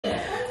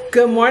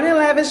Good morning,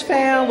 Lavish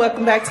fam.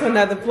 Welcome back to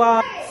another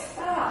vlog.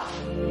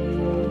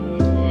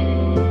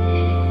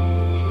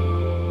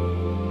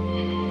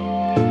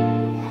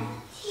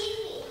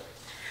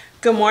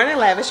 Good morning,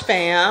 Lavish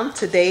fam.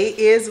 Today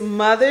is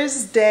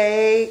Mother's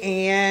Day,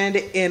 and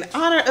in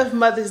honor of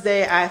Mother's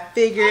Day, I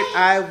figured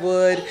I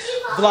would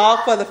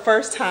vlog for the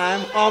first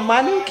time on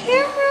my new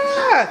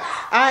camera.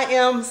 I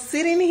am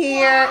sitting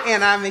here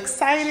and I'm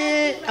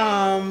excited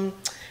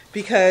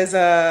because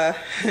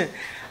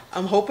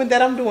I'm hoping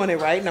that I'm doing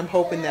it right, and I'm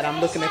hoping that I'm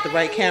looking at the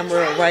right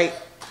camera right.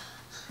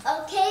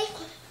 Okay.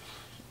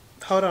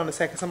 Hold on a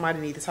second.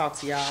 Somebody need to talk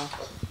to y'all.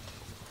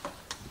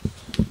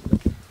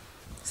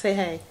 Say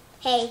hey.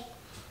 Hey.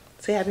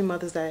 Say Happy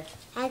Mother's Day.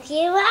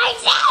 Happy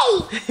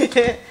Mother's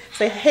Day.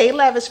 Say hey,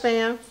 Lavish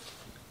fam.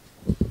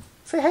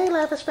 Say hey,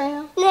 Lavish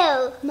fam.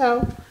 No.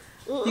 No.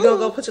 You gonna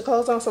go put your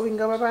clothes on so we can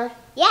go bye-bye?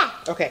 Yeah.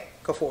 Okay,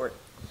 go for it.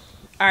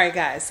 All right,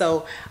 guys.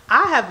 So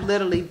I have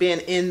literally been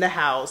in the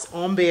house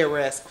on bed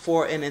rest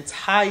for an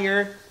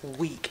entire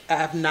week. I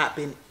have not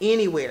been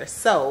anywhere.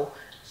 So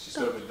She's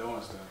still been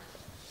doing stuff.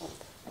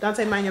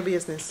 Dante, mind your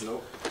business.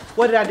 Nope.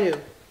 What did I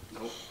do?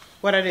 Nope.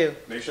 What I do?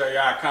 Make sure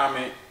y'all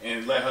comment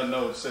and let her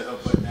know to sit her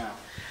butt down.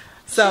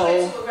 So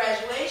she went to a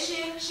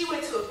graduation. She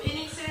went to a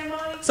pinning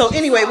ceremony. So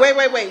anyway, wait.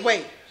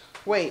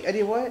 I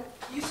did what?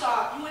 You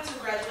went to a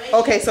graduation.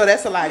 Okay, so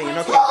that's a lie then.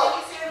 Okay. You went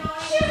to a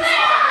pinning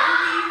ceremony.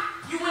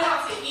 You went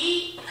out to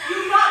eat.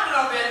 You not been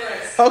on bed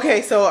rest.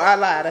 Okay, so I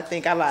lied. I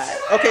think I lied.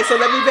 Okay, so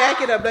let me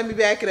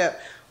back it up.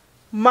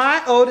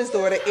 My oldest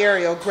daughter,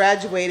 Ariel,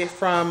 graduated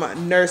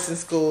from nursing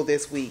school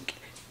this week.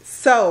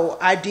 So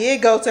I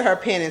did go to her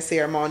pinning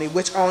ceremony,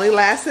 which only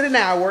lasted an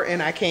hour,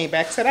 and I came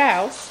back to the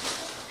house.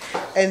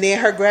 And then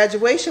her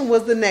graduation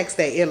was the next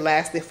day. It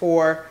lasted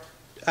for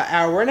an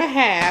hour and a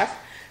half.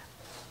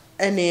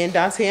 And then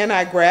Dante and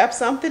I grabbed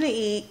something to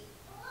eat.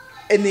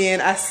 And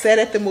then I sat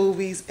at the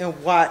movies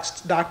and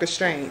watched Doctor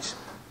Strange.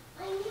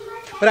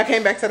 But I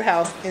came back to the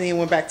house and then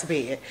went back to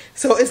bed.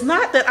 So it's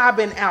not that I've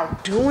been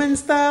out doing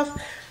stuff,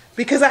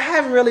 because I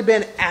haven't really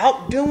been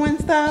out doing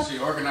stuff. She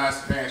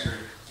organized the pantry.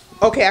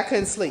 Okay, I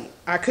couldn't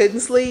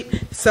sleep.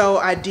 So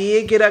I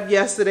did get up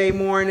yesterday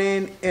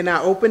morning and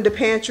I opened the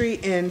pantry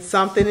and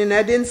something in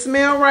that didn't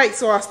smell right.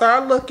 So I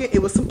started looking.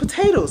 It was some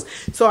potatoes.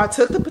 So I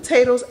took the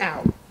potatoes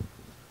out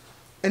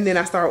and then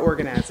I started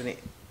organizing it.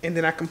 And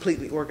then I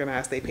completely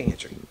organized their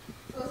pantry.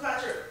 So it's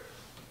not true.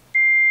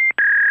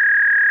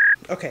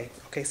 Okay,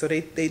 so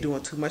they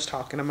doing too much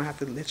talking. I'm gonna have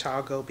to let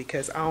y'all go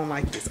because I don't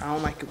like this. I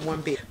don't like it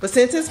one bit. But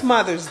since it's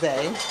Mother's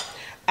Day,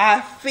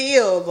 I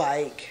feel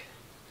like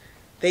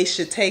they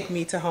should take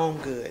me to Home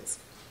Goods.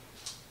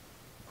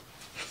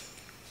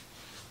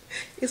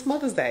 It's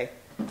Mother's Day.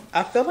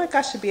 I feel like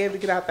I should be able to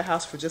get out the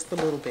house for just a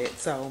little bit.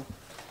 So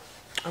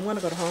I'm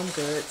gonna go to Home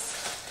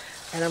Goods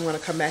and I'm gonna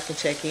come back and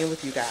check in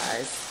with you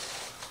guys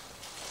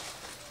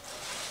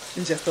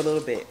in just a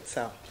little bit.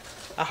 So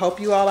I hope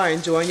you all are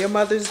enjoying your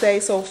Mother's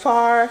Day so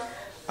far.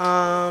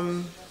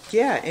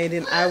 Yeah, and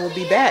then I will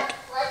be back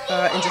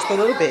in just a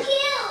little bit.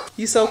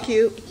 You so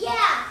cute?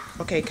 Yeah.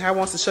 Okay, Kai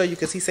wants to show you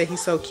because he said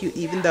he's so cute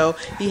even though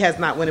he has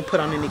not went and put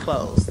on any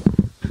clothes.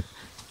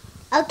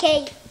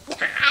 Okay.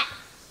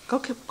 Go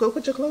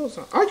put your clothes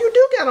on. Oh, you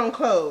do got on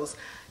clothes.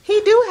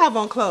 He do have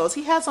on clothes.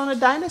 He has on a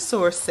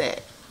dinosaur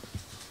set.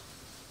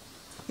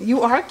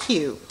 You are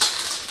cute.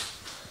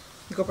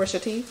 You go brush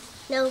your teeth?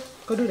 No.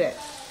 Go do that.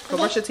 Go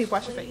brush your teeth,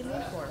 wash your face.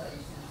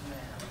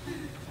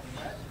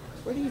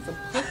 Where do you even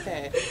put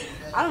that?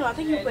 I don't know. I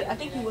think you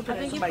would put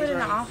it in somebody's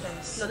room.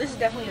 office. No, this is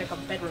definitely like a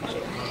bedroom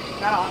chair.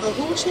 Not A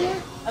who chair?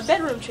 a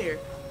bedroom chair.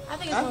 I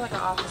think it's more like an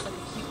office, like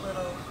a cute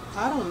little.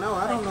 I don't know.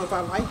 I don't know if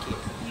I like it.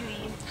 You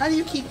eat. How do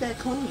you keep that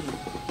clean?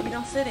 You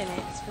don't sit in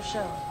it. It's for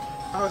show.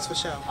 Oh, it's for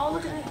show. Oh,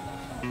 look at that.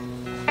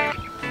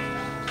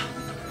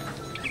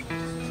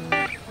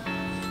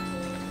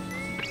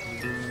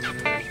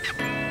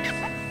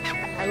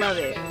 I love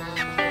it.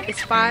 It's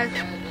 $5. I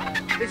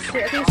think it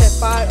said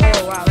 $5.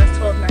 Oh wow, that's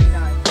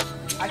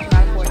 $12.99. I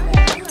cannot afford that.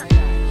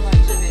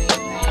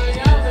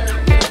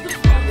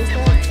 This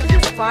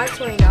is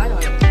 $5.29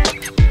 on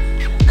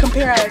it.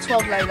 Compare at a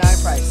 $12.99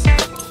 price.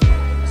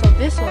 So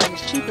this one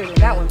is cheaper than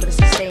that one, but it's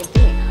the same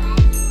thing.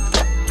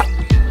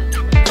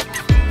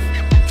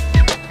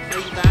 Are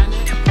you buying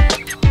it?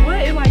 What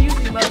am I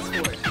using bugs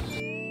for?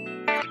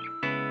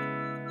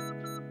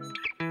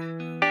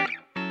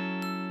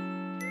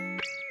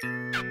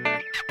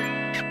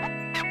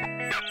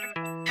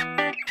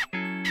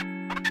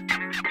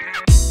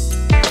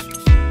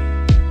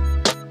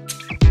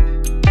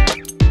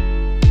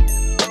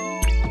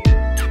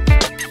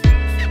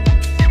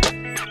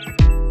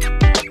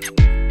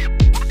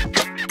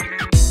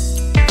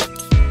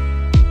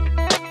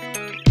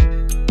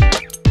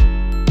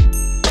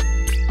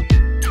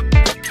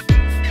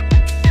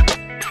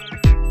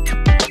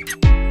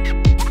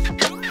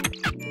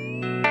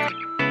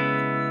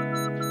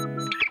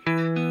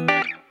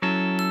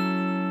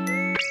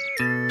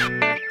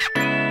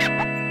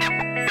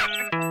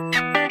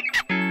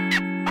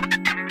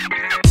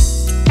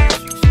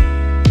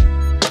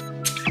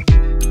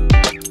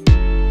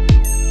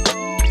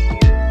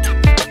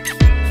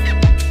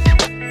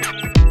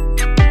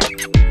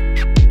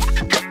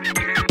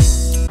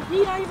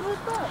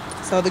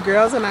 So the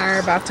girls and I are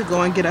about to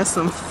go and get us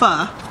some pho.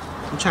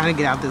 I'm trying to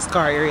get out this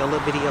car area, a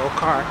little bitty old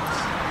car.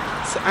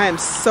 So I am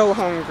so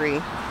hungry.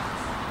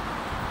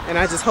 And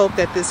I just hope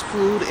that this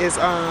food is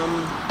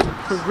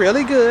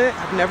really good.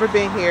 I've never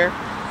been here.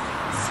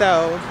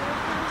 So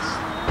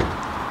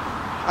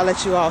I'll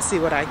let you all see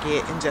what I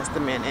get in just a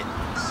minute.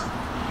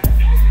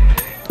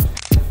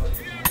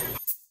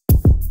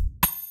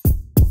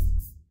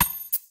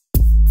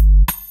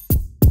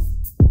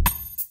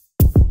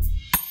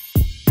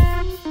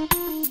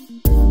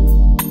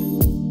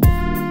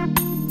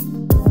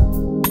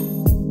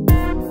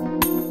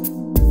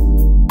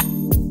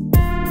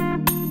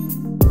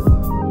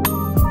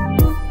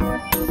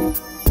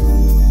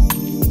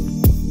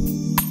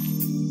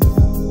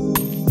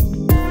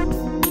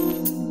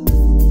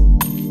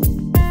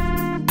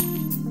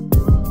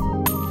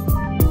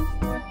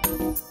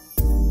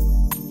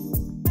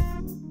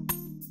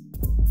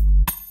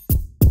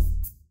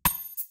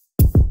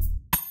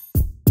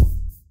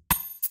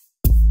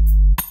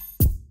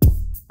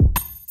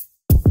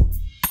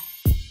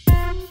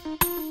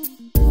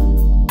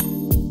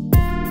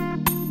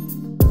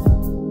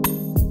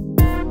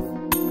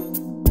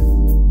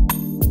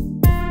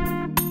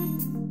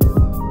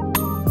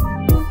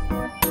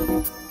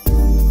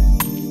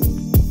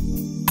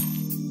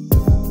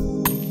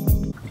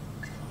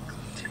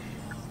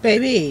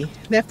 Baby,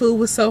 that food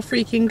was so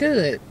freaking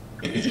good.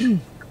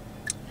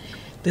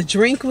 The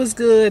drink was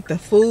good. The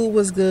food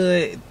was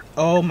good.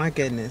 Oh my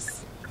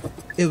goodness.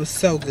 It was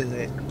so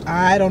good.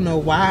 I don't know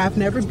why I've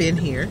never been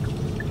here,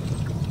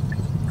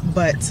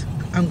 but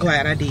I'm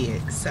glad I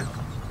did. So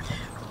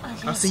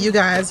I'll see you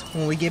guys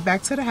when we get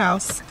back to the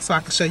house so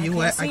I can show you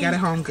what I got at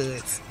Home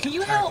Goods. Can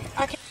you help?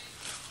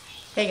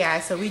 Hey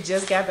guys, so we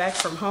just got back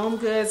from Home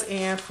Goods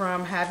and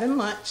from having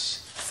lunch.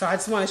 So I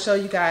just want to show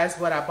you guys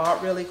what I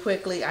bought really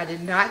quickly. I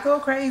did not go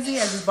crazy.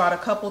 I just bought a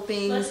couple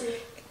things. Bless you.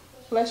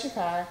 Bless you,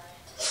 Kai.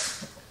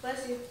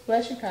 Bless you.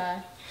 Bless you,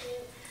 Kai.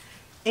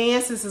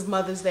 And since it's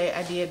Mother's Day,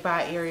 I did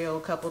buy Ariel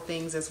a couple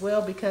things as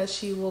well because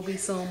she will be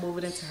soon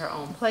moving into her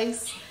own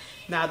place.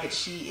 Now that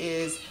she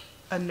is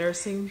a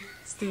nursing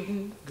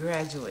student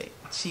graduate.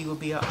 She will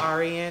be an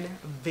RN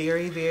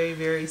very, very,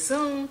 very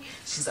soon.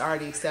 She's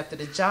already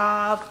accepted a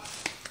job.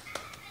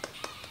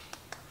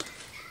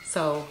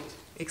 So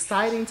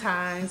exciting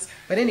times.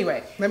 But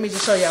anyway, let me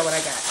just show y'all what I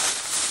got.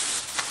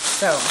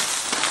 So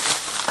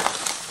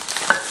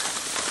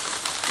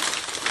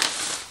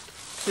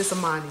this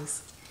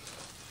Amani's.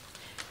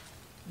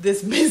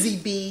 This Busy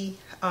Bee.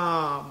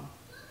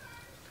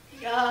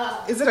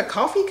 Is it a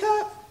coffee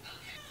cup?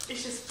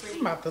 It's just pretty.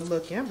 I'm about to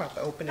look. I'm about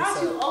to open this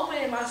Not you up.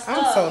 opening my stuff.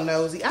 I'm so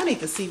nosy. I need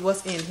to see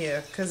what's in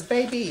here. Cause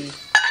baby,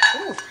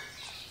 ooh,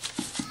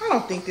 I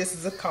don't think this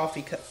is a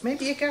coffee cup.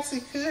 Maybe it guess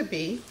it could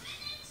be.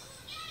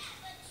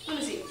 Let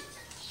me see. Oh,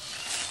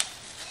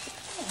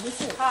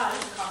 what's it? Ah,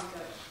 this is a coffee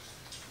cup.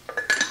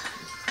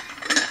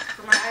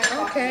 For my iced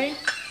coffee. Okay.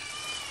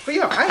 For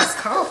your iced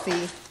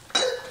coffee.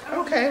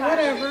 Okay,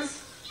 whatever.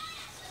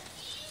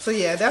 So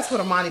yeah, that's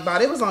what Amani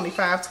bought. It was only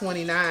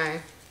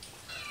 $5.29.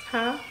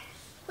 Huh?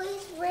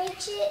 Please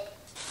rate it.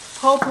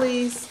 Hold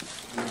please.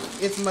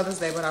 It's Mother's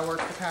Day, but I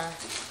work for Kai.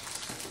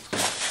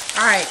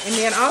 Alright, and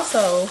then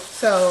also,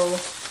 so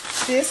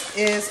this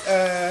is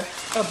a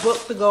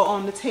book to go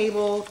on the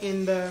table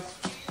in the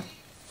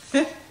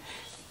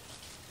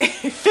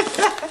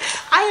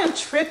I am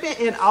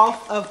tripping and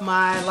off of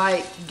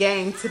my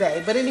game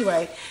today. But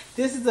anyway,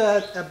 this is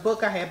a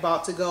book I had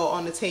bought to go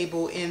on the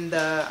table in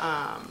the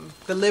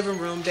living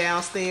room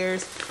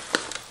downstairs.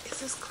 Is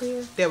this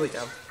clear? There we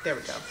go. There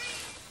we go.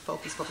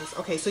 Focus, focus.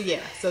 Okay, so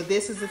yeah. So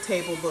this is a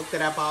table book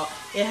that I bought.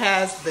 It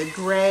has the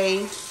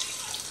gray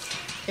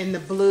and the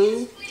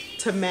blue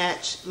to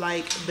match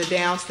like the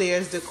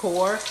downstairs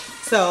decor.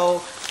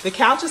 So the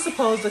couch is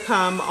supposed to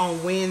come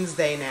on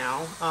Wednesday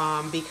now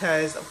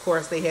because of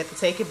course they had to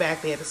take it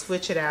back. They had to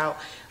switch it out.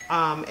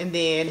 And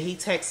then he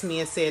texted me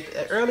and said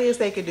the earliest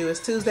they could do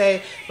is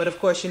Tuesday. But of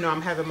course, you know,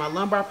 I'm having my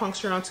lumbar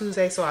puncture on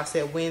Tuesday. So I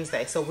said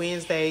Wednesday. So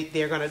Wednesday,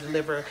 they're going to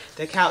deliver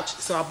the couch.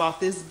 So I bought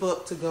this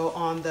book to go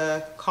on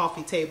the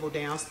coffee table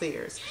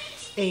downstairs.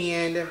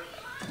 And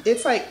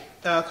it's like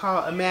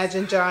called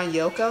Imagine John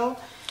Yoko.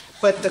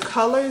 But the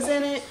colors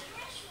in it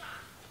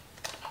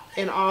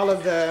and all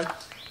of the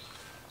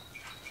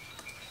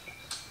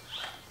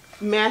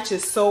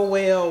matches so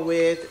well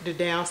with the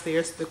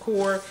downstairs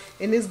decor.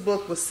 And this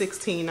book was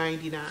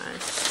 $16.99.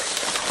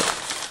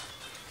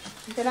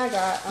 Then I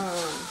got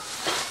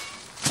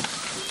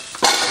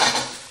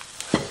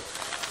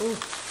ooh,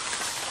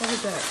 what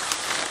is that?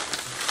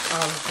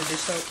 The dish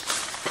soap.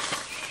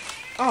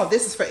 Oh,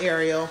 this is for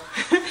Ariel.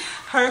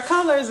 Her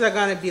colors are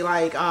gonna be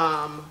like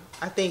I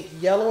think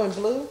yellow and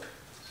blue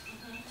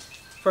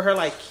for her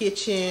like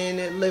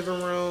kitchen,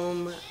 living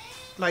room,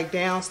 like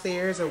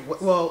downstairs or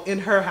well in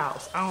her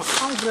house. I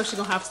don't even know if she's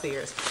gonna have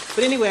stairs.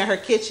 But anyway, in her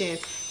kitchen,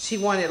 she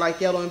wanted like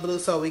yellow and blue,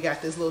 so we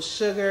got this little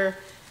sugar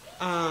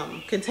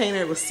container.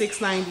 It was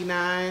 $6.99,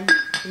 and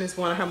it's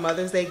one of her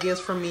Mother's Day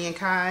gifts from me and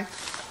Kai,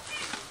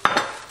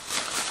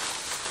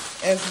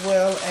 as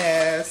well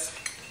as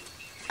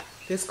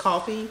this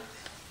coffee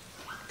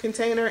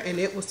container, and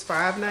it was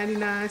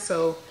 $5.99.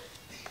 So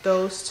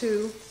those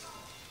two.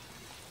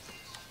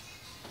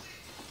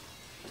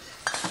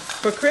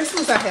 For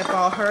Christmas, I had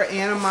bought her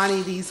and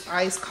Amani these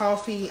iced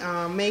coffee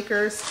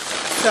makers.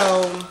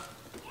 So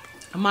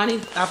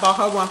Amani, I bought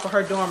her one for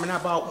her dorm, and I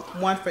bought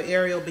one for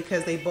Ariel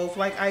because they both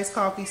like iced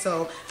coffee.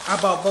 So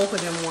I bought both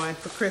of them one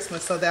for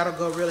Christmas. So that'll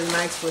go really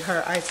nice with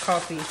her iced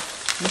coffee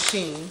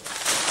machine.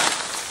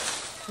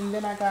 And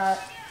then I got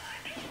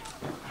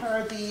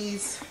her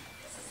this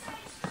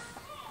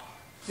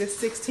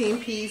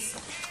 16-piece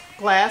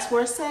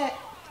glassware set.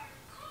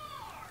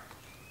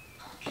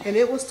 And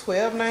it was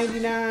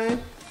 $12.99.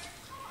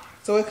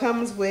 So it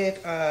comes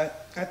with, I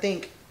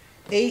think,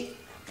 8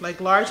 like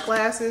large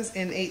glasses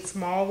and 8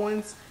 small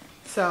ones.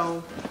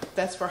 So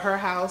that's for her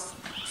house.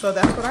 So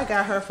that's what I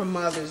got her for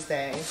Mother's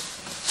Day.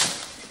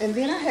 And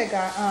then I had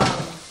got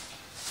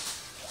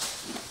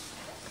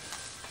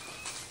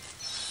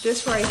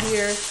this right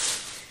here,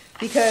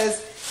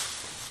 because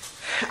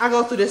I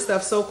go through this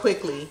stuff so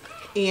quickly.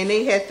 And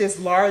they had this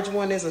large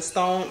one as a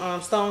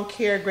stone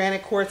care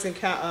granite quartz and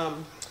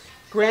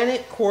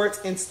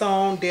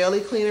stone daily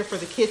cleaner for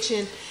the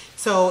kitchen.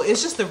 So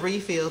it's just a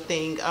refill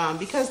thing,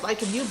 because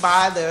like if you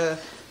buy the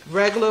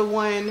regular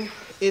one,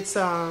 it's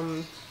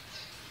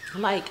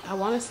like I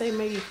want to say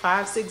maybe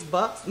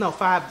 $5-6. No,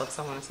 $5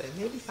 I want to say,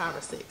 maybe 5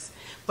 or 6.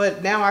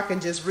 But now I can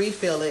just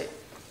refill it,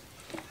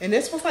 and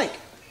this was like,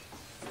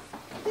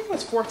 I think it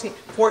was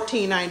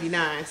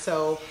 $14.99.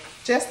 So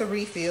just a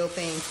refill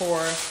thing for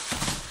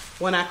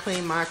when I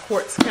clean my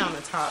quartz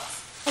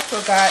countertops.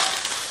 Also got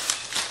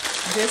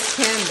this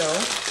candle,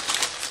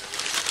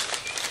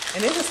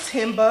 and it was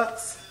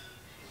 $10.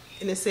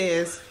 And it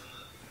says,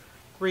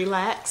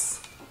 relax.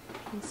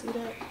 You see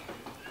that?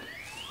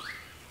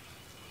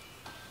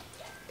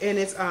 And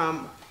it's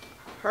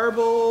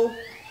herbal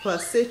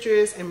plus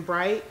citrus and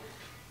bright.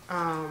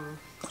 It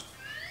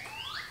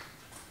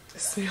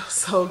smells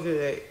so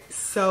good.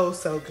 So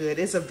good.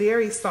 It's a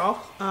very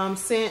soft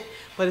scent,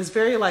 but it's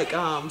very like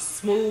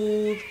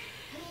smooth.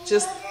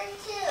 Just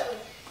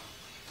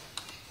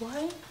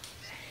what?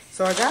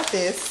 So I got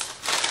this.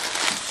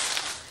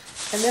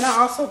 And then I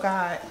also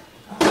got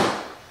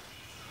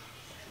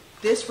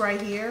this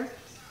right here.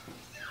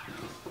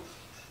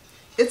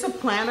 It's a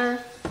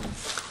planter,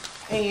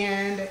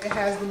 and it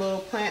has the little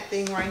plant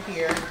thing right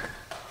here.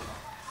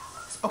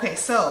 Okay,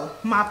 so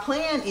my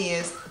plan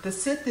is to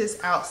sit this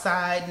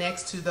outside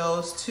next to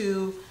those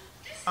 2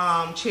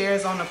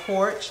 chairs on the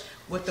porch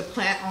with the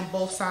plant on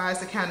both sides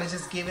to kind of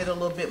just give it a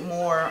little bit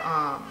more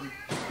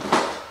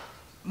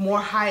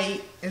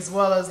height, as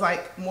well as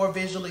like more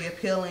visually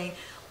appealing.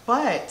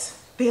 But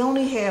they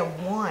only had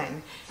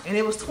one, and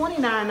it was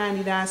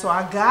 $29.99. So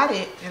I got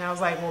it, and I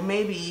was like, well,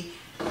 maybe,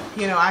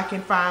 you know, I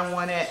can find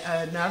one at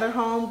another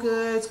Home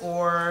Goods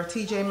or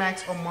TJ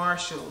Maxx or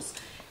Marshall's.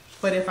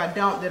 But if I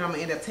don't, then I'm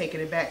gonna end up taking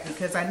it back,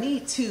 because I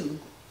need 2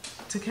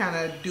 to kind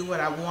of do what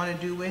I want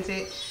to do with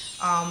it.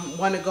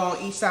 One to go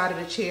on each side of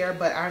the chair,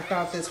 but I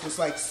thought this was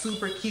like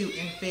super cute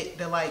and fit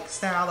the like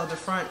style of the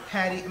front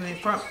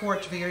front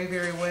porch very,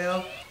 very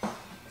well.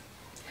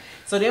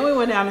 So then we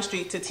went down the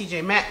street to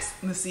TJ Maxx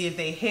to see if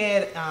they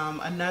had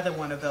another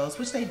one of those,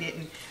 which they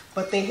didn't,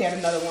 but they had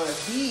another one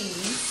of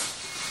these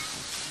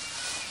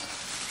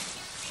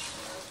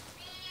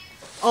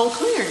on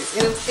clearance,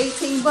 and it was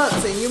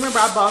 $18. And you remember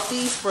I bought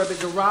these for the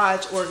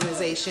garage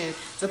organization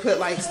to put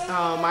like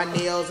my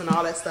nails and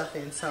all that stuff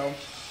in. So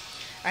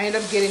I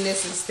ended up getting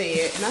this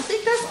instead, and I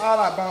think that's all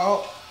I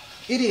bought.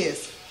 It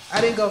is.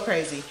 I didn't go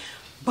crazy,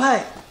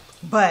 but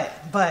I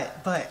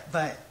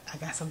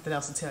got something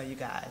else to tell you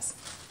guys.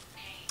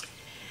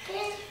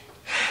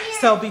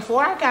 So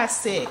before I got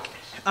sick,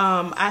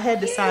 I had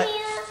decided.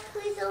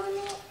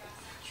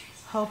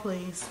 Oh,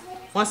 please.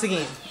 Once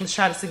again, let's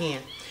try this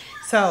again.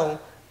 So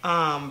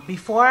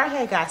before I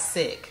had got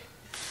sick,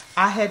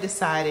 I had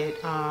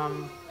decided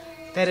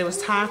that it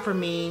was time for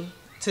me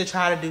to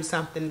try to do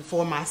something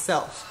for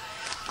myself.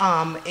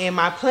 And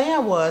my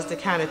plan was to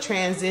kind of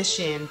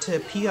transition to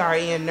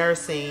PRN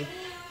nursing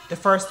the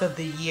first of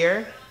the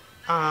year.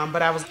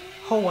 But I was,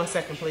 hold one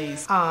second,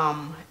 please.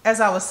 As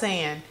I was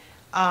saying,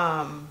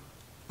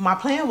 my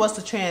plan was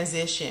to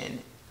transition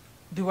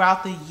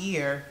throughout the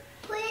year.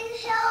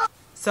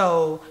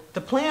 So the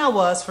plan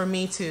was for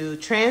me to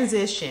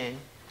transition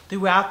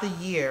throughout the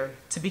year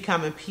to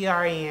become a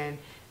PRN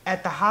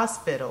at the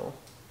hospital,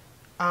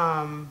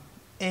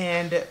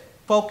 and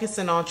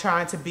focusing on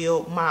trying to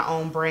build my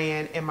own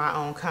brand and my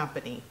own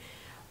company.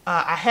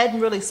 I hadn't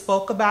really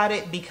spoke about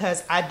it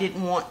because I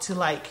didn't want to,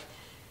 like,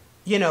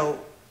 you know,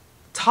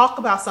 talk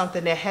about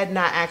something that had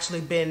not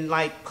actually been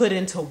like put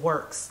into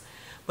works.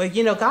 But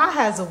you know, God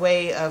has a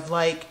way of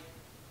like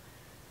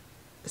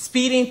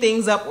speeding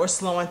things up or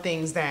slowing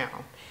things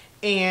down.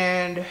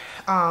 And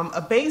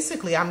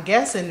basically, I'm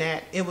guessing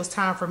that it was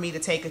time for me to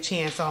take a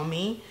chance on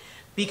me,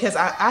 because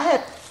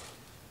I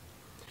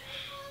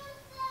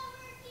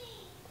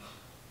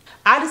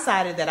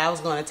decided that I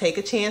was going to take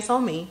a chance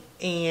on me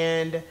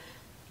and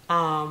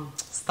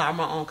start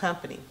my own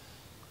company.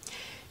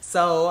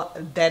 So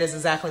that is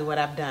exactly what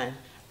I've done.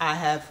 I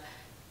have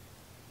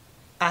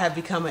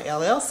become an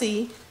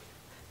LLC.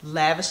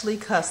 Lavishly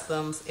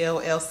Customs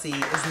LLC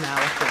is now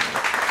a thing.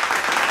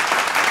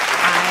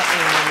 I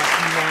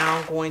am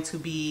now going to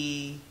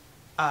be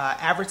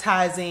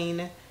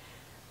advertising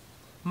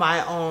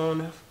my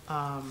own,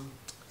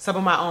 some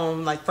of my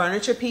own like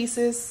furniture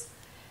pieces,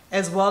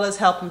 as well as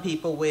helping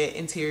people with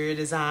interior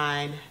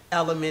design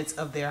elements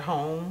of their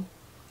home.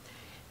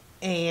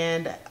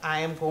 And I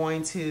am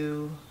going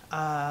to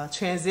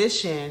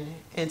transition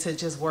into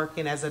just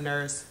working as a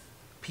nurse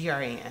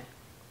PRN.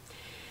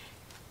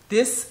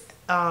 This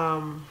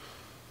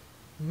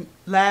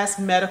last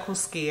medical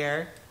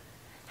scare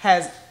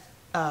has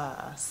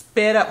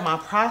sped up my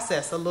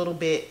process a little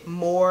bit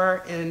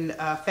more and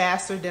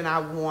faster than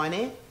I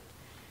wanted.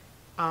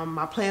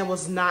 My plan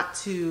was not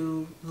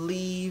to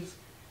leave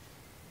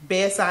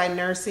bedside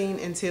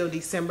nursing until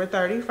December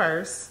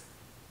 31st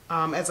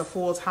as a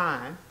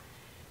full-time,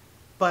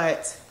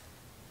 but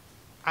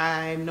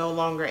I'm no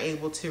longer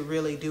able to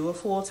really do a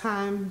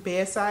full-time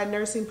bedside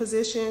nursing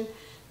position.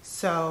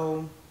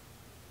 So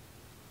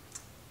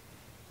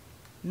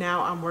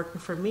now I'm working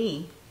for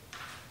me,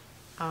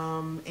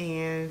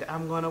 and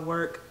I'm going to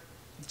work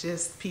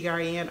just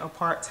PRN or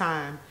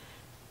part-time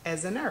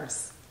as a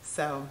nurse.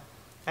 So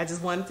I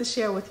just wanted to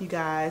share with you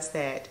guys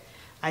that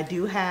I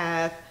do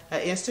have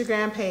an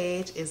Instagram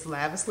page. It's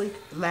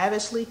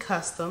Lavishly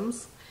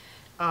Customs,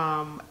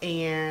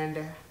 and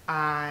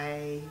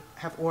I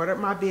have ordered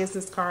my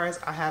business cards.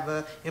 I have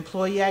an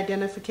employee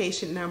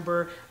identification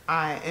number.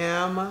 I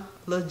am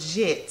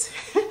legit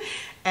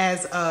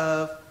as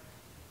of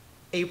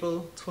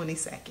April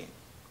 22nd.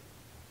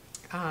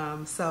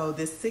 So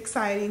this is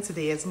exciting.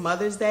 Today is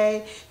Mother's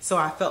Day, so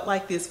I felt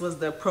like this was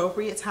the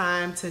appropriate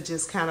time to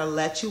just kind of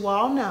let you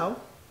all know,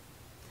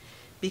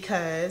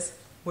 because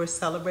we're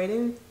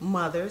celebrating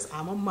mothers.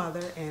 I'm a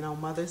mother, and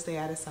on Mother's Day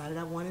I decided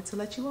I wanted to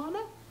let you all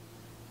know.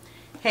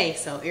 Hey,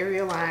 so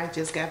Ariel and I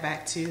just got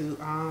back to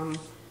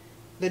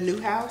the new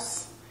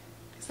house.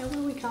 Is that what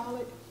we call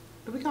it?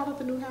 Do we call it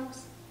the new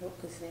house? Nope,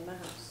 because it's in my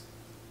house.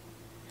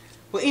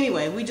 Well,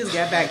 anyway, we just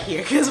got back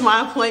here because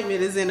my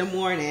appointment is in the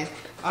morning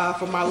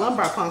for my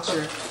lumbar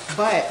puncture,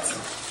 but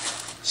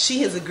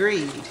she has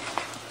agreed,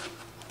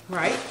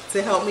 right,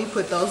 to help me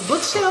put those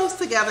bookshelves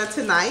together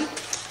tonight,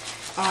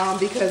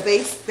 because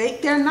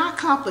they're not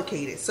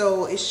complicated,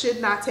 so it should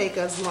not take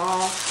us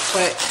long.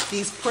 But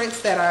these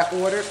prints that I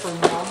ordered from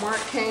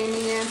Walmart came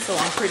in, so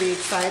I'm pretty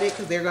excited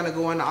because they're going to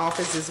go in the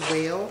office as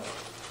well.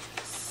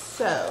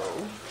 So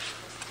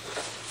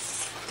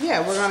yeah,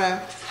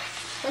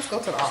 let's go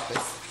to the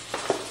office.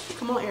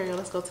 Come on, Ariel,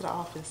 let's go to the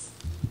office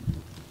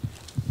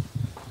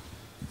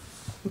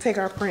and take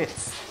our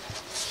prints.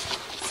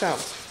 So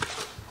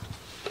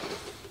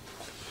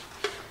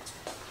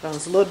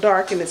it's a little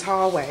dark in this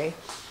hallway.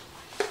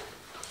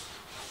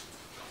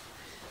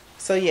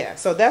 So yeah,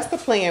 so that's the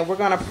plan. We're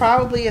gonna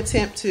probably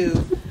attempt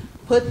to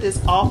put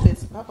this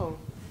office, hold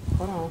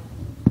on.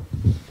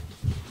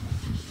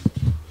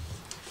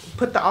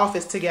 Put the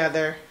office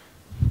together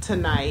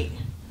tonight.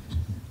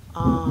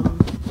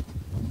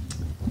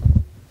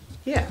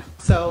 Yeah,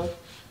 so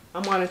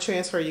I'm gonna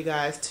transfer you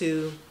guys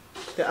to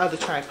the other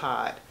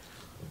tripod.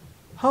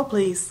 Hold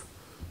please.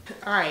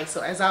 All right,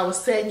 so as I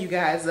was setting you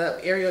guys up,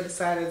 Ariel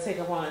decided to take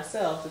it upon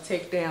herself to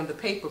take down the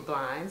paper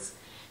blinds.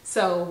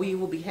 So we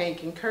will be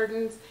hanging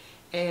curtains,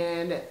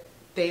 and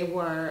they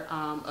were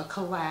a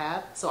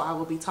collab, so I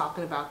will be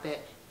talking about that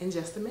in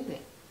just a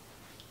minute.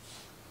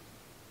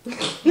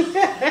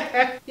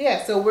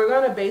 Yeah, so we're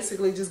gonna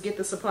basically just get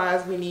the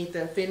supplies we need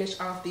to finish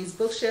off these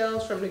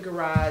bookshelves from the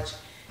garage,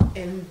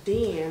 and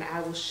then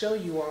I will show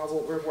you all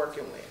what we're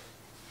working with.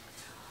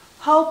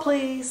 Hold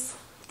please.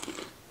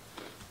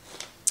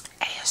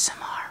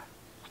 ASMR.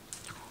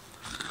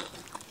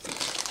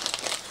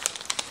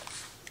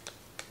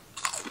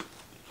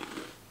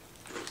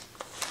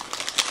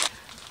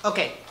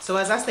 Okay, so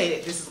as I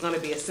stated, this is going to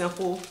be a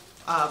simple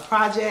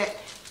project,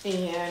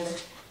 and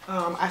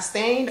I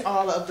stained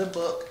all of the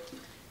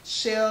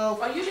bookshelf.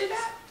 Oh, you did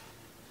that?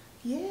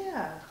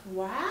 Yeah.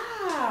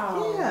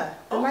 Wow. Yeah.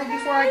 The night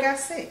before I got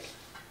sick.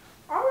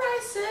 All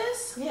right,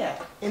 sis.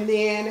 Yeah. And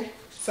then,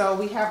 so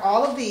we have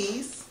all of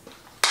these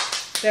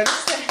that are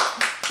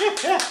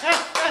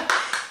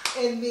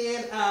and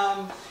then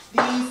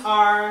these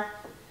are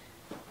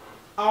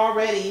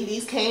already,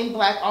 these came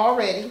black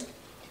already.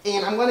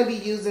 And I'm going to be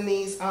using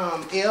these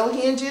L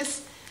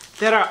hinges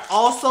that are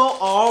also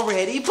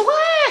already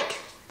black.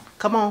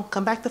 Come on,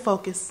 come back to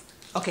focus.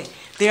 Okay,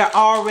 they're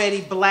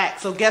already black.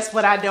 So guess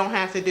what I don't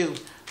have to do?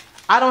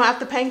 I don't have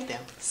to paint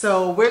them.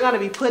 So we're going to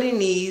be putting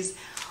these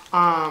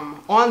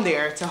on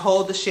there to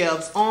hold the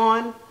shelves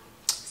on.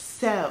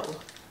 So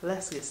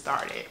let's get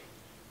started.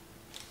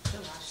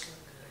 Your lashes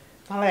look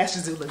good. My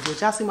lashes do look good.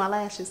 Y'all see my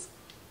lashes?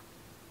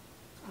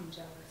 I'm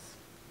jealous.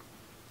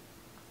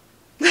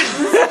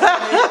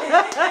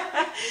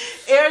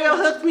 Ariel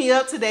hooked me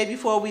up today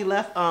before we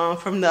left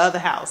from the other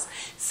house.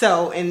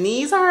 So, and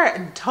these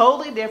are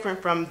totally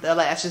different from the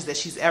lashes that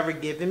she's ever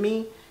given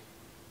me.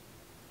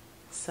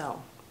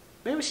 So,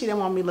 Maybe she didn't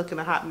want me looking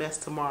a hot mess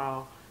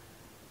tomorrow.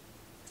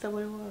 Is that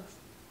what it was?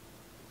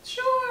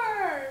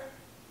 Sure.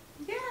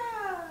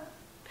 Yeah.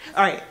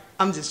 All right,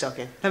 I'm just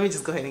joking. Let me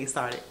just go ahead and get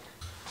started.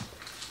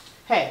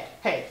 Hey.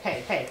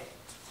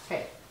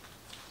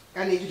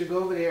 I need you to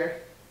go over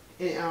there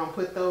and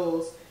put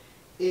those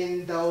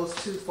in those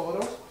 2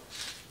 photo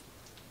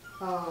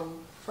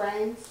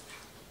frames.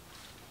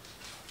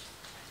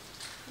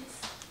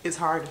 It's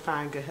hard to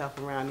find good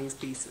help around these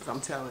pieces,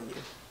 I'm telling you.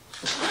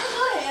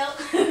 Help.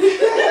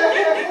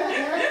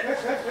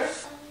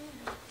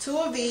 2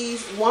 of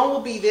these, one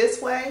will be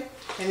this way,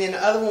 and then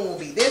the other one will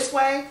be this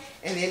way,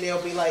 and then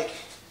they'll be like,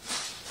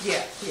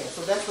 yeah,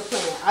 so that's the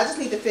plan. I just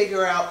need to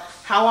figure out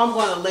how I'm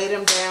going to lay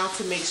them down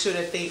to make sure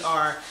that they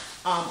are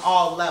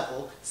all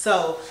level.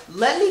 So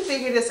let me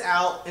figure this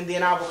out, and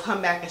then I will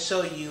come back and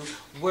show you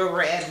where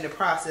we're at in the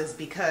process,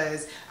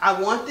 because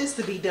I want this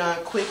to be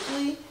done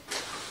quickly,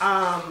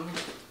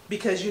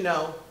 because you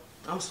know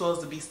I'm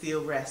supposed to be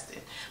still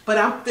resting, but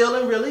I'm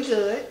feeling really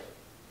good,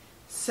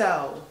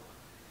 so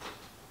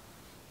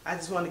I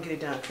just want to get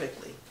it done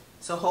quickly.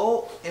 So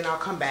hold, and I'll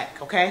come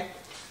back, okay?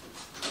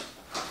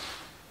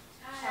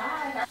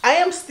 Hi. I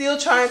am still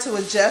trying to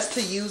adjust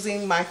to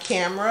using my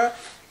camera,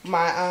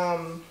 my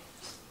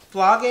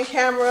vlogging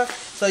camera.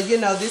 So you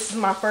know, this is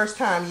my first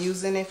time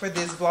using it for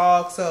this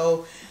vlog,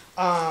 so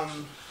I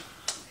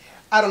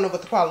don't know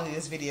what the quality of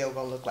this video is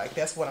gonna look like.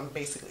 That's what I'm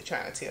basically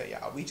trying to tell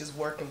y'all. We just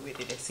working with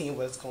it and seeing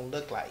what it's gonna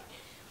look like.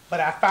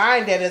 But I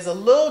find that it's a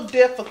little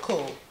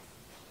difficult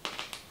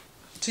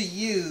to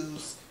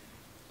use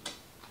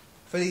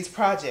for these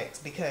projects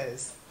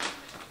because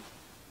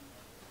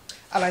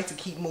I like to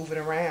keep moving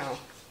around,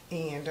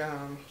 and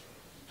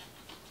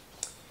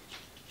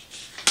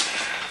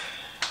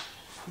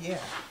yeah.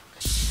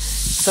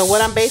 So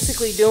what I'm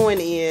basically doing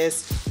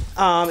is,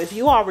 if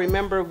you all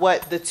remember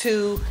what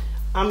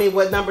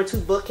what number 2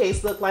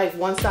 bookcase looked like,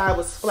 one side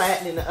was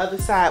flat and the other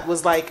side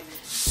was like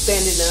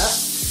standing up.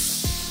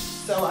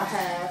 So I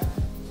have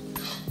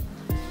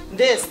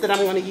this that I'm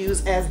going to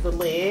use as the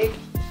leg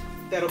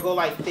that'll go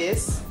like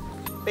this,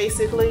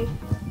 basically.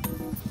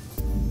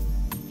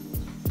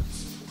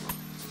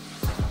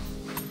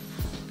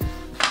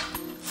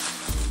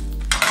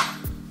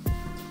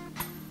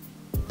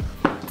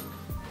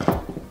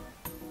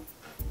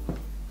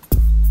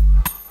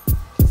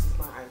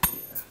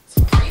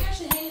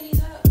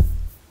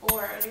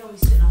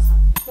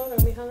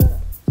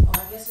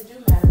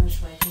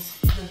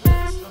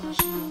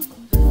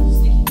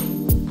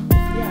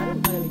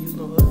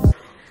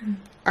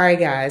 All right,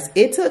 guys,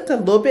 it took a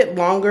little bit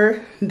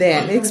longer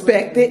than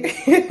expected.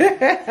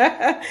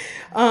 I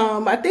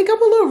think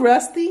I'm a little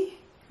rusty.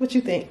 What you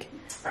think?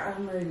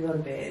 I'm ready to go to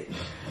bed.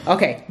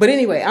 Okay, but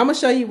anyway, I'm gonna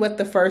show you what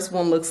the first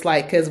one looks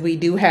like, because we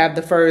do have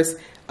the first.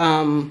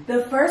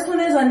 The first one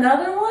is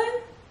another one?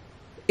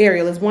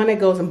 Ariel, is one that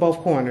goes in both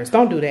corners.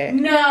 Don't do that.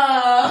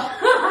 No.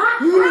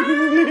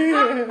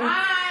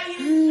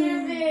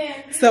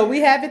 So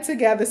we have it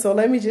together. So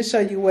let me just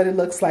show you what it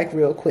looks like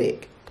real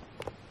quick.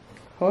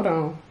 Hold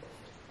on.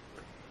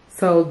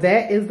 So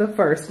that is the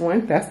first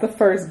one. That's the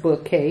first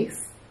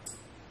bookcase.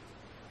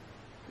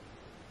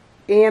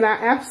 And I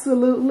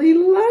absolutely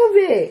love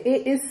it.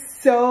 It is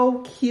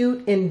so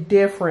cute and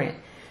different.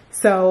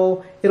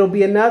 So it'll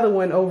be another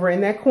one over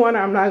in that corner.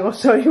 I'm not going to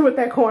show you what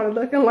that corner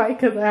looking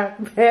like because I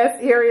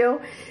passed Ariel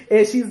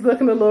and she's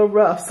looking a little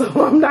rough. So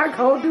I'm not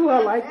going to do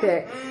her like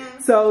that.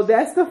 So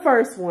that's the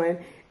first one.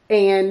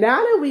 And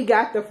now that we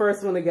got the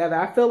first one together,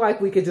 I feel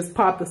like we could just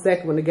pop the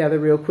second one together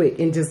real quick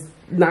and just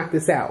knock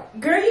this out.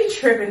 Girl, you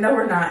tripping. No,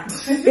 we're not.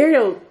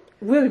 Ariel,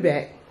 we'll be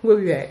back. We'll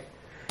be back.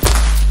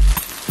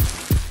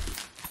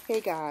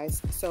 Hey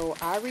guys, so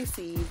I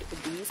received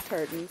these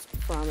curtains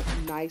from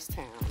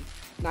Nicetown.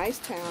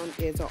 Nicetown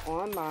is an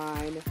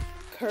online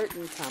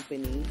curtain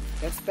company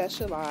that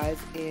specializes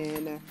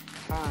in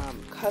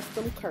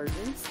custom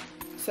curtains.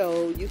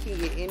 So you can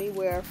get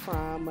anywhere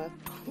from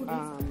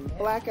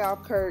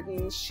blackout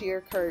curtains,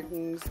 sheer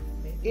curtains,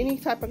 any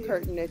type of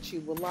curtain that you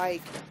would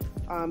like.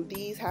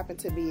 These happen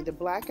to be the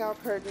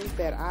blackout curtains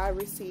that I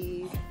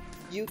received.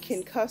 You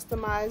can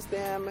customize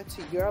them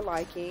to your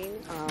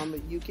liking.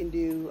 You can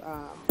do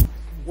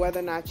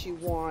whether or not you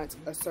want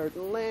a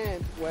certain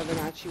length, whether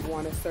or not you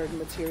want a certain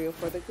material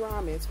for the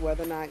grommets,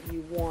 whether or not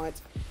you want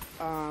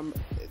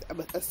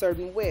a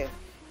certain width.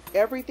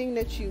 Everything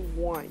that you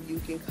want, you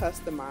can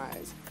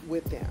customize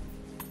with them.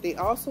 They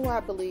also, I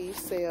believe,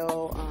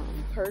 sell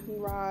curtain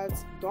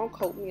rods. Don't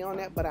quote me on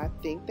that, but I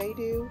think they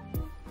do.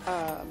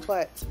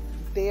 But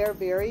they're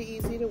very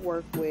easy to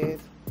work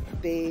with.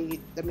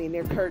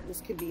 Their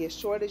curtains can be as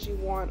short as you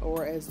want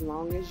or as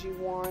long as you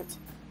want.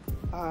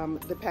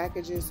 The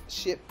packages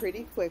ship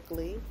pretty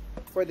quickly.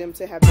 for them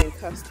to have been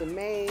custom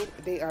made.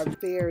 These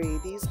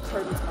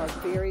curtains are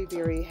very,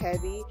 very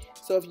heavy.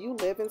 So if you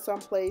live in some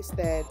place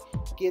that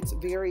gets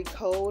very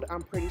cold,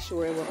 I'm pretty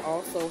sure it will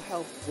also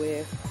help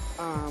with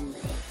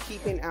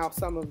keeping out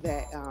some of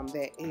that,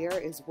 that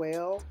air as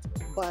well.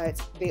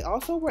 But they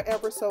also were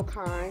ever so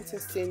kind to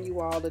send you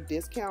all a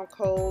discount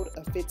code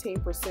of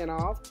 15%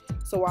 off.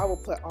 So I will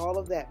put all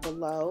of that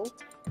below.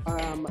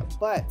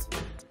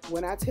 But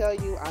when I tell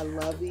you I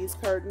love these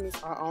curtains,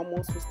 I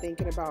almost was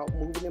thinking about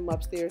moving them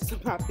upstairs to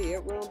my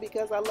bedroom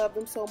because I love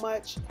them so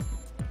much.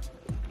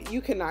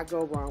 You cannot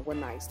go wrong with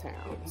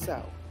Nicetown.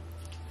 So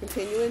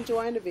continue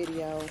enjoying the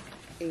video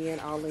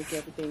and I'll link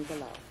everything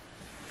below.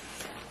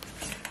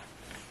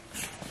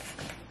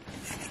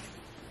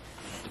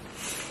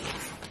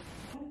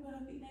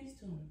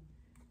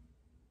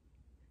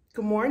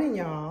 Good morning,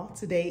 y'all.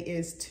 Today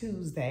is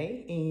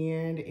Tuesday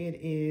and it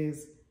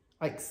is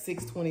like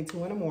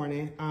 6:22 in the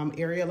morning.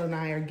 Ariel and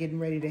I are getting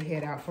ready to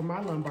head out for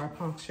my lumbar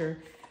puncture.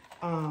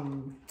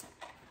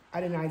 I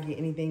did not get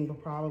anything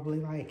but probably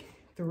like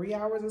 3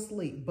 hours of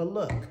sleep. But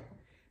look,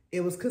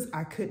 it was because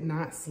I could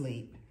not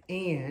sleep.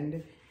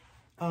 And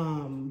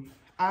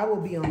I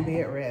will be on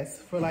bed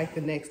rest for like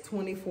the next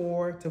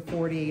 24 to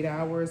 48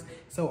 hours.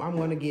 So I'm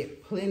gonna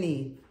get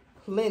plenty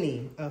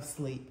of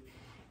sleep.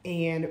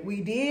 And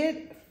we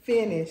did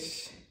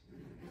finish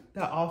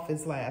The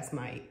Office last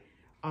night.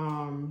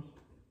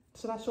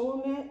 Should I show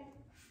them that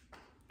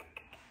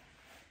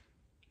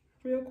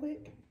real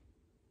quick?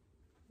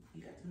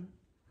 You got time.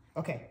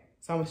 Okay,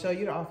 so I'm gonna show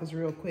you The Office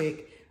real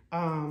quick.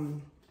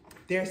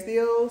 There's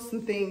still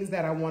some things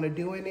that I want to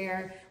do in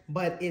there,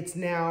 but it's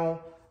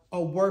now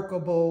a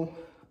workable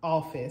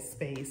office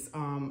space.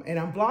 And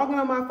I'm vlogging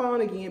on my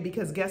phone again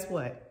because guess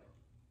what?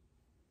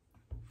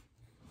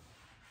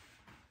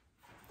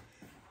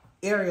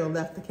 Ariel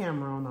left the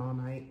camera on all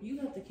night.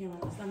 You left the camera.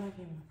 That's not my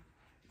camera.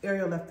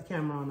 Ariel left the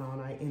camera on all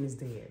night and is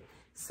dead.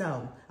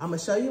 So I'm gonna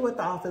show you what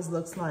the office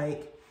looks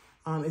like.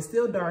 It's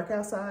still dark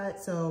outside,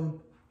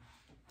 so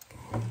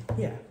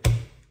yeah,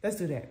 let's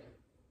do that.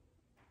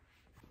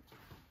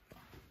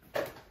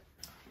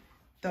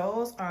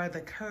 Those are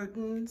the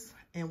curtains.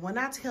 And when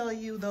I tell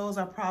you those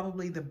are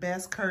probably the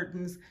best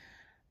curtains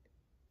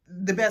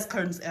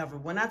ever.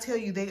 When I tell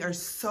you they are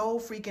so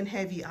freaking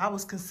heavy, I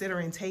was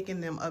considering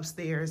taking them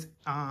upstairs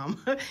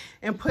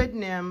and putting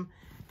them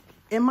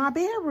in my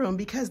bedroom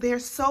because they're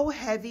so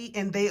heavy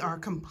and they are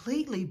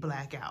completely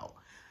blackout.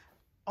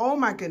 Oh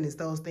my goodness,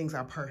 those things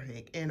are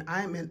perfect and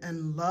I'm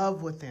in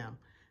love with them.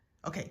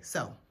 Okay,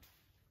 so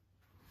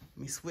let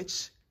me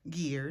switch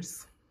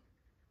gears.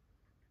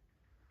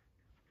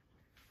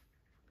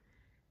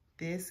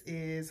 This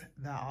is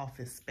the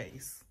office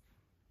space.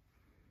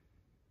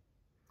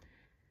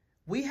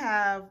 We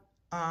have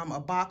a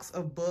box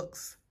of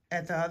books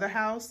at the other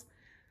house,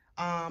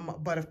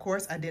 but of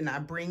course I did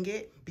not bring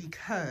it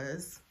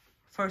because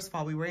first of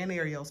all, we were in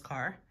Ariel's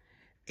car.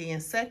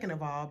 And second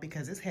of all,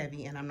 because it's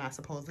heavy and I'm not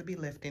supposed to be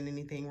lifting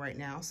anything right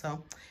now.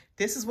 So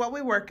this is what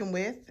we're working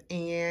with.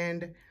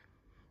 And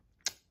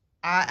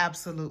I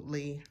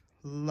absolutely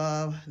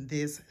love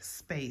this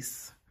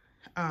space.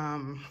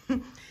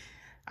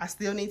 I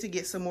still need to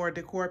get some more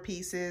decor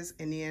pieces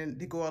and then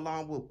to go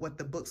along with what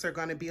the books are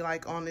going to be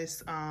like on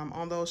this,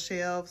 on those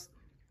shelves.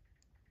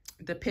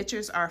 The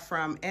pictures are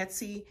from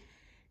Etsy.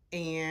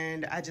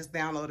 And I just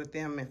downloaded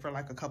them and for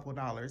like a couple of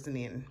dollars and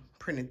then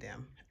printed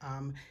them.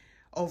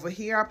 Over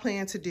here, I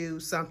plan to do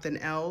something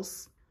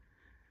else.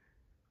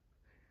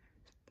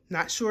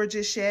 Not sure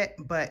just yet,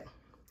 but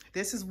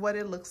this is what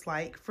it looks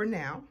like for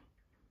now.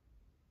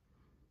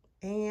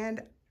 And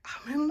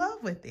I'm in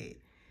love with it.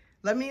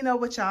 Let me know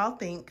what y'all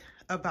think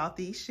about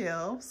these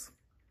shelves.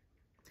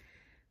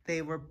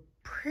 They were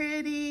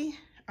pretty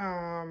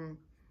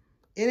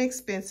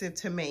inexpensive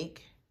to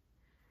make.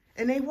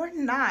 And they were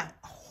not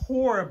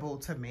horrible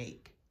to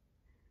make.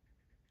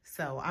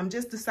 So I'm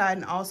just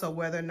deciding also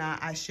whether or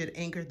not I should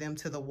anchor them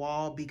to the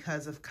wall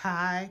because of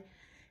Kai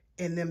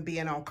and them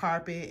being on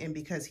carpet and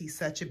because he's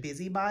such a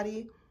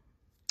busybody.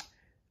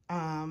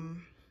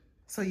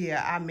 So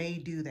yeah, I may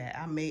do that.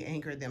 I may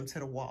anchor them to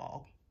the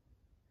wall.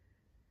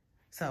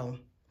 So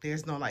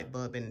there's no light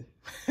bulb in,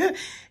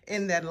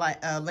 in that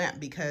light, lamp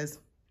because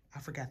I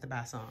forgot to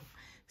buy some.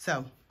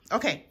 So,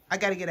 okay, I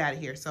got to get out of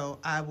here. So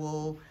I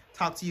will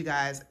talk to you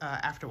guys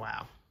after a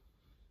while.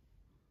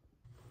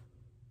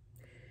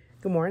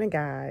 Good morning,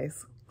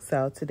 guys.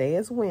 So today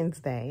is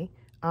Wednesday.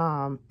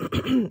 And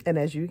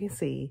as you can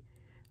see,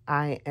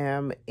 I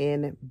am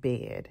in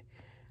bed.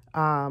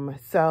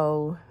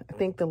 So I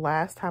think the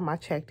last time I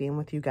checked in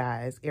with you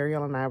guys,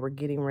 Ariel and I were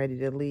getting ready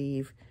to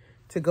leave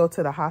to go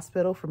to the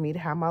hospital for me to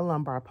have my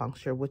lumbar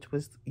puncture, which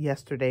was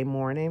yesterday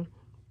morning.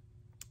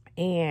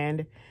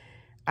 And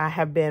I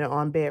have been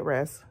on bed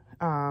rest,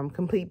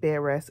 complete bed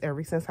rest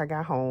ever since I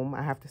got home.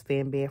 I have to stay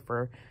in bed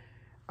for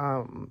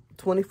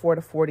 24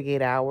 to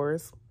 48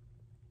 hours.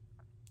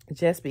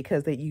 Just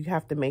because that you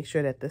have to make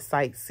sure that the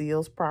site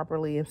seals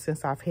properly. And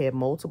since I've had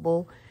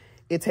multiple,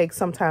 it takes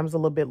sometimes a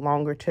little bit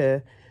longer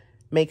to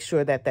make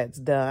sure that that's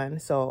done.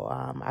 So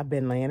I've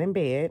been laying in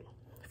bed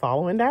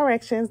following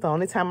directions. The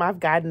only time I've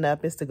gotten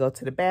up is to go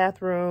to the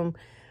bathroom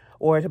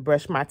or to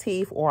brush my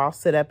teeth, or I'll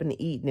sit up and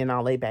eat and then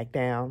I'll lay back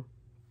down.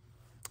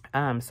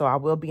 So I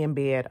will be in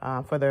bed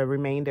for the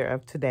remainder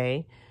of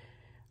today.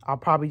 I'll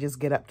probably just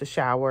get up to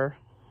shower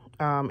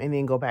and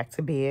then go back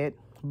to bed.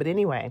 But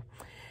anyway,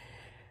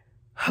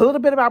 a little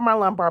bit about my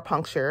lumbar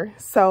puncture.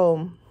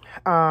 So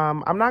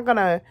I'm not going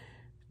to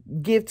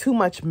give too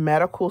much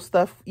medical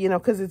stuff, you know,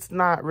 because it's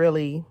not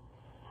really,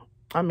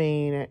 I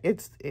mean,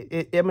 it's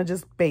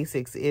just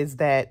basics is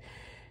that.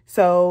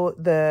 So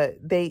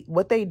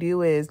what they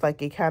do is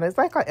like, it's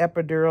like an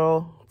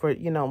epidural for,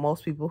 you know,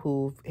 most people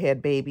who've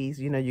had babies,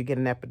 you know, you get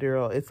an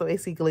epidural. It's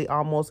basically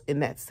almost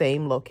in that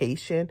same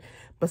location.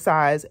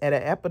 Besides, at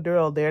an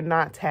epidural, they're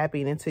not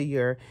tapping into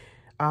your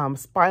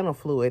spinal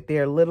fluid.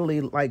 They're literally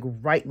like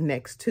right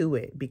next to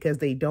it because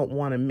they don't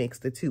want to mix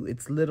the two.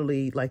 It's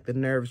literally like the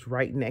nerves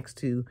right next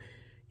to,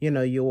 you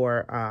know,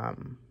 your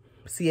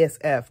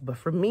CSF. But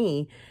for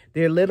me,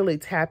 they're literally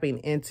tapping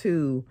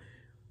into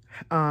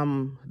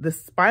the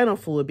spinal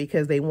fluid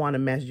because they want to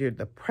measure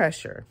the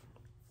pressure.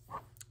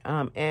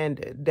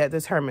 And that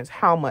determines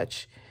how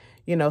much,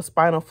 you know,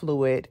 spinal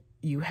fluid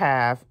you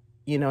have,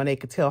 you know, and they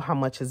could tell how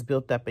much is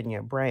built up in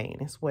your brain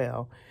as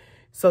well.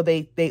 So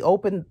they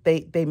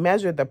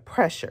measure the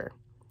pressure.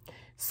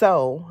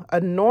 So a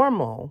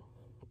normal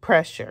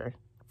pressure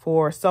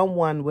for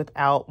someone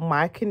without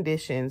my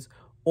conditions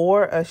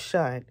or a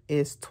shunt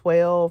is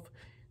 12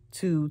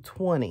 to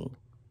 20.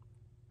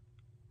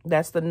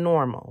 That's the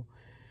normal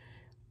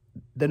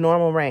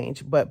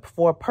range. But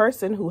for a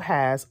person who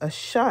has a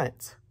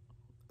shunt,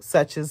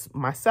 such as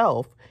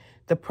myself,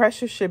 the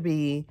pressure should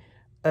be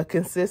a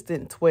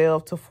consistent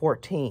 12 to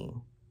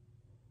 14.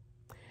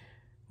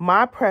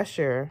 My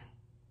pressure,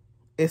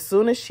 as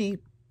soon as she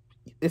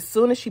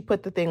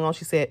put the thing on,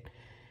 she said,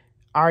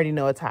 I already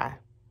know it's high.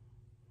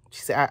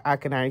 She said, I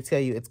can already tell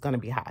you it's going to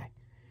be high.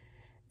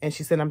 And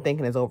she said, I'm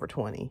thinking it's over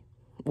 20.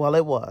 Well,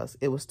 it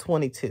was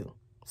 22.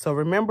 So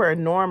remember, a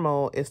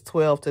normal is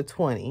 12 to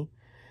 20.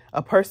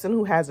 A person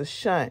who has a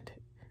shunt,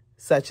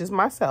 such as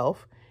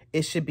myself,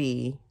 it should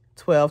be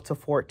 12 to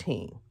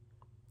 14.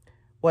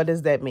 What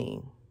does that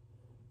mean?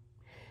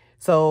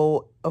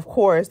 So, of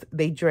course,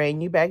 they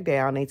drain you back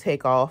down. They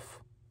take off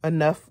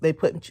enough. They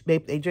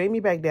drain me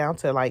back down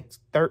to like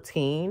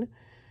 13.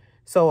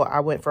 So I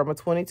went from a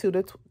 22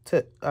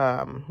 to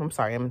I'm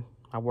sorry,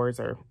 my words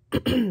are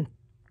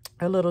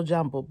a little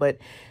jumbled, but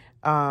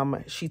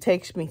she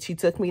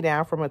took me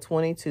down from a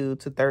 22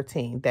 to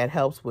 13. That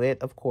helps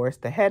with, of course,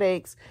 the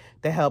headaches.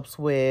 That helps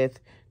with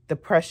the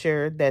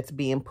pressure that's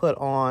being put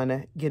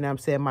on, you know what I'm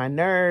saying, my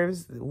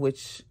nerves,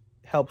 which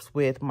helps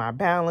with my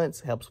balance,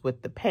 helps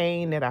with the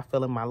pain that I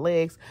feel in my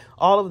legs,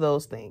 all of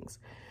those things.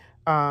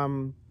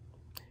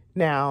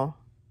 Now,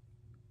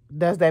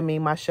 does that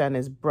mean my shunt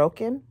is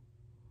broken?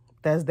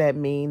 Does that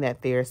mean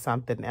that there's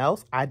something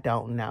else? I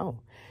don't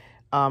know.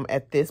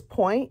 At this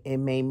point, it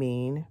may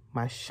mean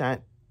my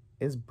shunt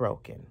is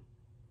broken.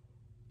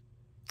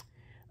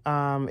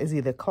 Is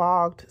either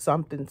clogged,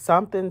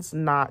 something's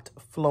not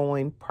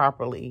flowing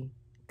properly,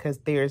 because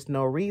there's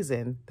no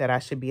reason that I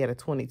should be at a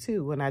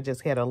 22 when I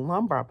just had a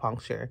lumbar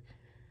puncture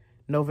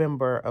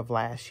November of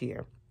last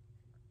year.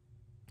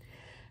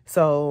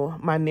 So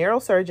my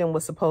neurosurgeon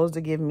was supposed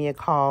to give me a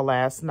call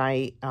last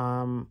night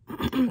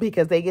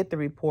because they get the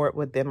report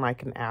within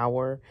like an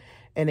hour,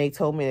 and they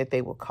told me that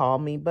they would call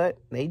me, but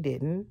they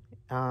didn't.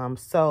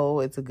 So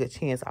it's a good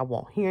chance I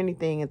won't hear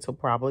anything until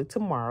probably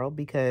tomorrow,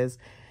 because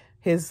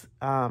his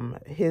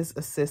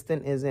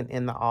assistant isn't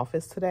in the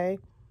office today.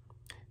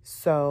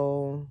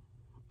 So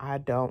I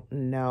don't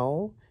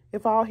know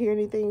if I'll hear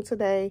anything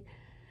today.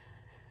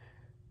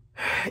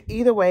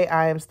 Either way,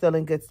 I am still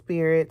in good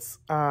spirits.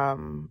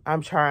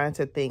 I'm trying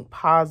to think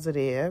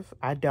positive.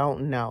 I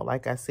don't know,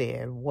 like I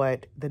said,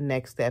 what the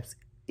next steps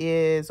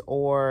is,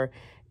 or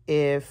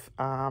if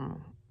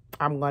I'm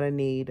going to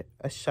need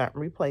a shunt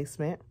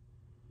replacement.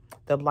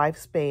 The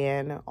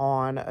lifespan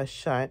on a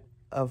shunt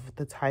of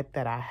the type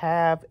that I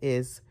have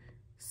is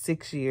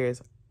 6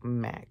 years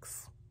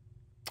max.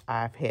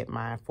 I've had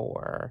mine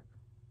for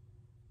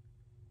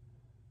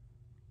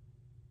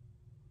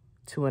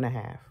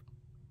 2.5.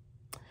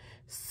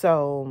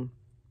 So,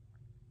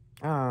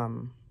 yeah,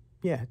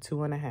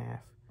 2.5.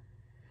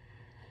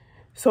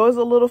 So it's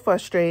a little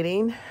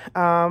frustrating.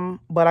 But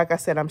like I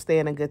said, I'm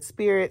staying in good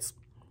spirits,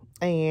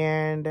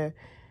 and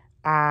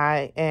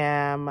I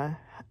am,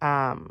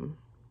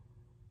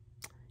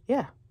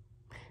 yeah,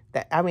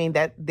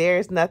 that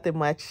there's nothing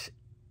much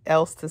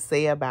else to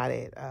say about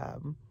it.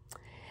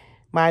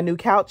 My new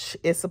couch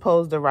is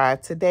supposed to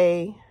arrive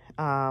today.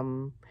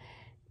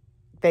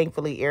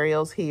 Thankfully,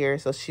 Ariel's here,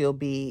 so she'll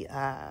be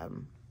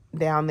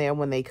down there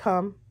when they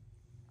come.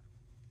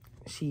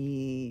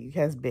 She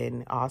has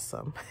been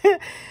awesome.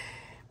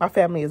 My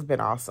family has been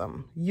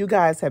awesome. You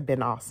guys have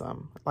been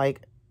awesome.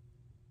 Like,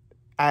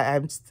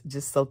 I'm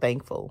just so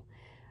thankful.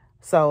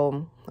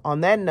 So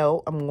on that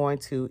note, I'm going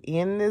to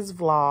end this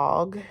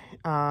vlog,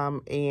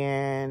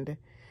 and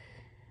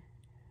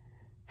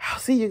I'll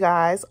see you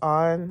guys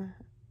on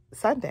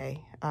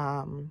Sunday.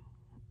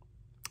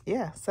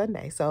 yeah,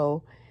 Sunday.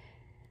 So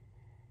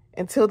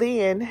until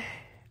then,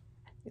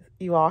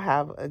 you all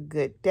have a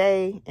good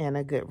day and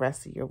a good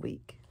rest of your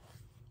week.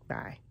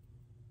 Bye.